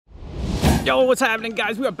Yo, what's happening,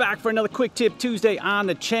 guys? We are back for another Quick Tip Tuesday on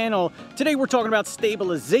the channel. Today we're talking about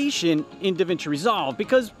stabilization in DaVinci Resolve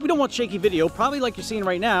because we don't want shaky video, probably like you're seeing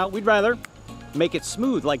right now. We'd rather make it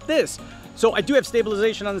smooth like this. So I do have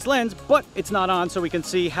stabilization on this lens, but it's not on, so we can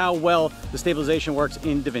see how well the stabilization works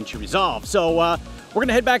in DaVinci Resolve. So we're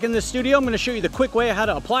gonna head back in the studio. I'm gonna show you the quick way how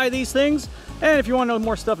to apply these things. And if you wanna know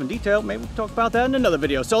more stuff in detail, maybe we can talk about that in another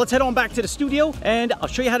video. So let's head on back to the studio and I'll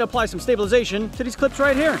show you how to apply some stabilization to these clips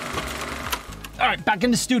right here. All right, back in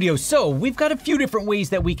the studio. So we've got a few different ways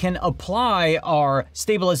that we can apply our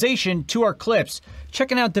stabilization to our clips.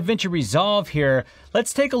 Checking out DaVinci Resolve here,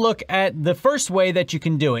 let's take a look at the first way that you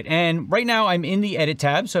can do it. And right now I'm in the edit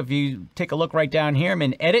tab. So if you take a look right down here, I'm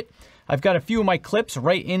in edit. I've got a few of my clips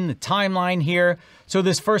right in the timeline here. So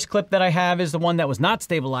this first clip that I have is the one that was not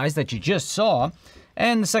stabilized that you just saw.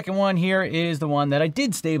 And the second one here is the one that I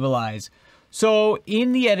did stabilize. So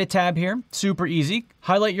in the edit tab here, super easy,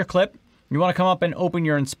 highlight your clip. You want to come up and open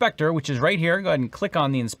your inspector, which is right here. Go ahead and click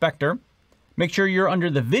on the inspector. Make sure you're under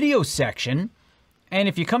the video section. And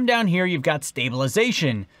if you come down here, you've got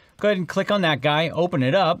stabilization. Go ahead and click on that guy, open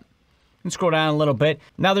it up, and scroll down a little bit.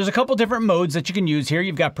 Now there's a couple different modes that you can use here.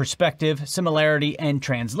 You've got perspective, similarity, and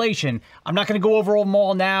translation. I'm not going to go over them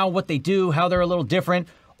all now, what they do, how they're a little different.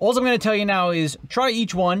 All I'm going to tell you now is try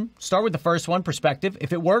each one. Start with the first one, perspective.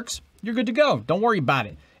 If it works, you're good to go. Don't worry about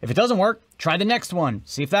it. If it doesn't work, try the next one.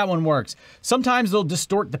 See if that one works. Sometimes they'll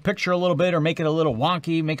distort the picture a little bit or make it a little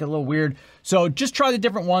wonky, make it a little weird. So just try the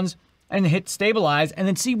different ones and hit stabilize and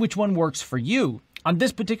then see which one works for you. On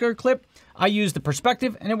this particular clip, I used the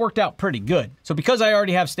perspective and it worked out pretty good. So because I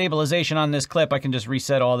already have stabilization on this clip, I can just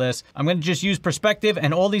reset all this. I'm going to just use perspective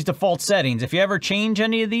and all these default settings. If you ever change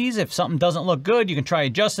any of these, if something doesn't look good, you can try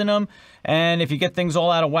adjusting them. And if you get things all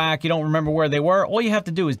out of whack, you don't remember where they were, all you have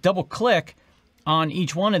to do is double click on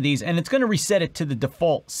each one of these and it's going to reset it to the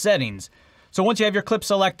default settings. So once you have your clip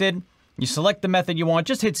selected, you select the method you want,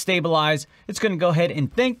 just hit stabilize. It's going to go ahead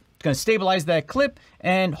and think. It's going to stabilize that clip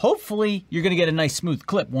and hopefully you're going to get a nice smooth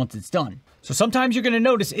clip once it's done. So sometimes you're going to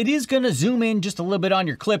notice it is going to zoom in just a little bit on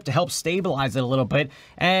your clip to help stabilize it a little bit.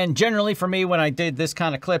 And generally for me, when I did this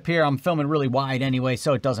kind of clip here, I'm filming really wide anyway,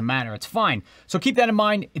 so it doesn't matter. It's fine. So keep that in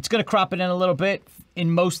mind. It's going to crop it in a little bit in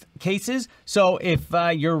most cases. So if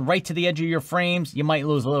you're right to the edge of your frames, you might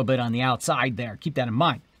lose a little bit on the outside there. Keep that in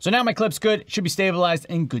mind. So now my clip's good, should be stabilized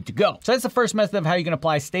and good to go. So that's the first method of how you can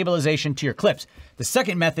apply stabilization to your clips. The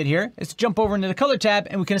second method here is to jump over into the color tab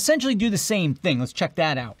and we can essentially do the same thing. Let's check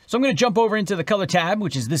that out. So I'm gonna jump over into the color tab,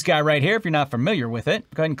 which is this guy right here. If you're not familiar with it,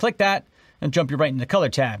 go ahead and click that and jump you right into the color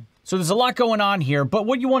tab. So there's a lot going on here, but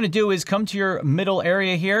what you want to do is come to your middle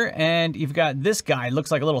area here and you've got this guy, looks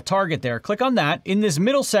like a little target there. Click on that. In this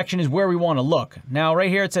middle section is where we want to look. Now right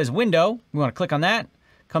here it says window. We want to click on that.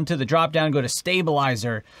 Come to the drop down, go to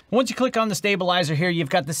stabilizer. Once you click on the stabilizer here, you've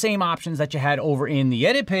got the same options that you had over in the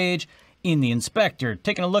edit page in the inspector.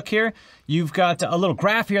 Taking a look here, you've got a little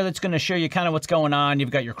graph here that's going to show you kind of what's going on.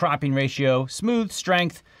 You've got your cropping ratio, smooth,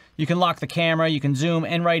 strength. You can lock the camera, you can zoom,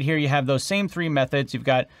 and right here you have those same three methods. You've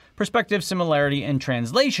got perspective, similarity, and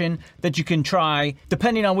translation that you can try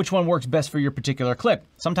depending on which one works best for your particular clip.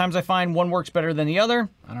 Sometimes I find one works better than the other.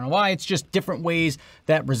 I don't know why. It's just different ways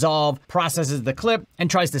that Resolve processes the clip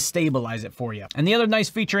and tries to stabilize it for you. And the other nice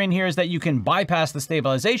feature in here is that you can bypass the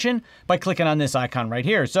stabilization by clicking on this icon right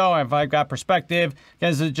here. So if I've got perspective,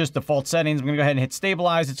 this is just default settings. I'm going to go ahead and hit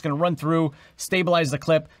stabilize. It's going to run through, stabilize the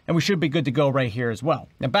clip, and we should be good to go right here as well.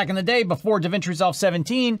 Now back in the day, before DaVinci Resolve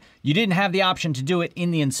 17, you didn't have the option to do it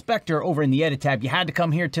in the inspector over in the edit tab. You had to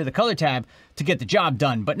come here to the color tab to get the job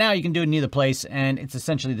done. But now you can do it in either place, and it's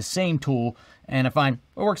essentially the same tool, and I find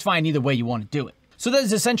it works fine either way you want to do it. So that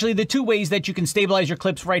is essentially the two ways that you can stabilize your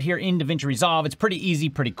clips right here in DaVinci Resolve. It's pretty easy,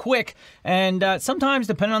 pretty quick, and sometimes,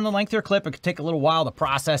 depending on the length of your clip, it could take a little while to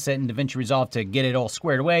process it in DaVinci Resolve to get it all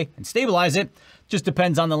squared away and stabilize it. Just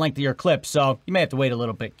depends on the length of your clip, so you may have to wait a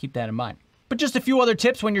little bit. Keep that in mind. But just a few other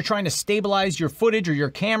tips when you're trying to stabilize your footage or your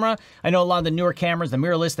camera. I know a lot of the newer cameras, the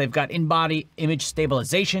mirrorless, they've got in-body image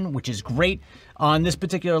stabilization, which is great. On this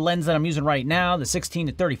particular lens that I'm using right now, the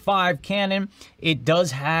 16-35 Canon, it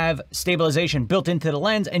does have stabilization built into the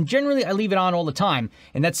lens, and generally I leave it on all the time.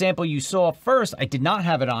 In that sample you saw first, I did not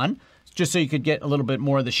have it on, just so you could get a little bit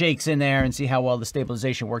more of the shakes in there and see how well the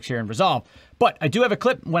stabilization works here in Resolve. But I do have a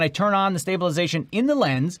clip when I turn on the stabilization in the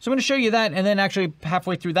lens. So I'm gonna show you that, and then actually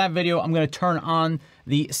halfway through that video, I'm gonna turn on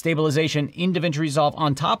the stabilization in DaVinci Resolve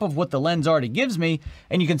on top of what the lens already gives me,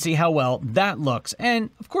 and you can see how well that looks. And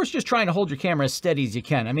of course, just trying to hold your camera as steady as you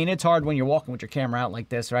can. I mean, it's hard when you're walking with your camera out like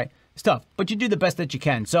this, right? It's tough, but you do the best that you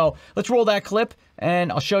can. So let's roll that clip,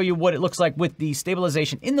 and I'll show you what it looks like with the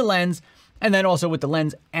stabilization in the lens And then also with the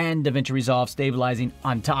lens and DaVinci Resolve stabilizing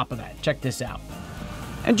on top of that. Check this out.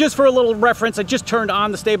 And just for a little reference, I just turned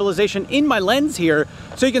on the stabilization in my lens here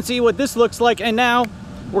so you can see what this looks like. And now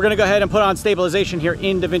we're gonna go ahead and put on stabilization here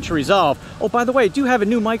in DaVinci Resolve. Oh, by the way, I do have a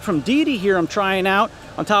new mic from DaVinci here I'm trying out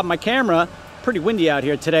on top of my camera. Pretty windy out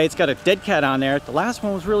here today. It's got a dead cat on there. The last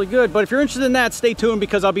one was really good, but if you're interested in that, stay tuned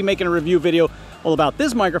because I'll be making a review video all about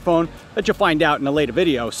this microphone that you'll find out in a later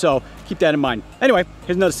video, so keep that in mind. Anyway,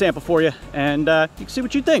 here's another sample for you, and you can see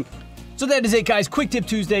what you think. So that is it, guys. Quick Tip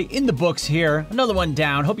Tuesday in the books here. Another one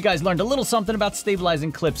down. Hope you guys learned a little something about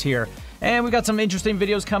stabilizing clips here. And we got some interesting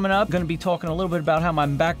videos coming up. Going to be talking a little bit about how my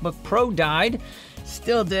MacBook Pro died.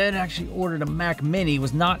 Still did. Actually ordered a Mac Mini.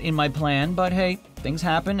 Was not in my plan, but hey, things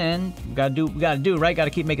happen and we gotta do, right?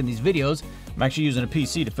 Gotta keep making these videos. I'm actually using a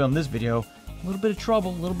PC to film this video. A little bit of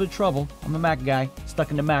trouble. I'm a Mac guy,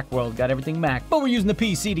 stuck in the Mac world, got everything Mac. But we're using the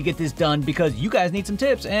PC to get this done because you guys need some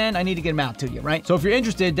tips and I need to get them out to you, right? So if you're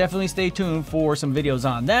interested, definitely stay tuned for some videos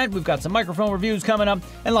on that. We've got some microphone reviews coming up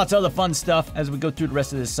and lots of other fun stuff as we go through the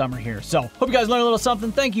rest of this summer here. So hope you guys learned a little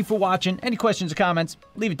something. Thank you for watching. Any questions or comments,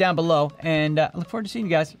 leave it down below. And I look forward to seeing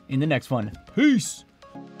you guys in the next one. Peace.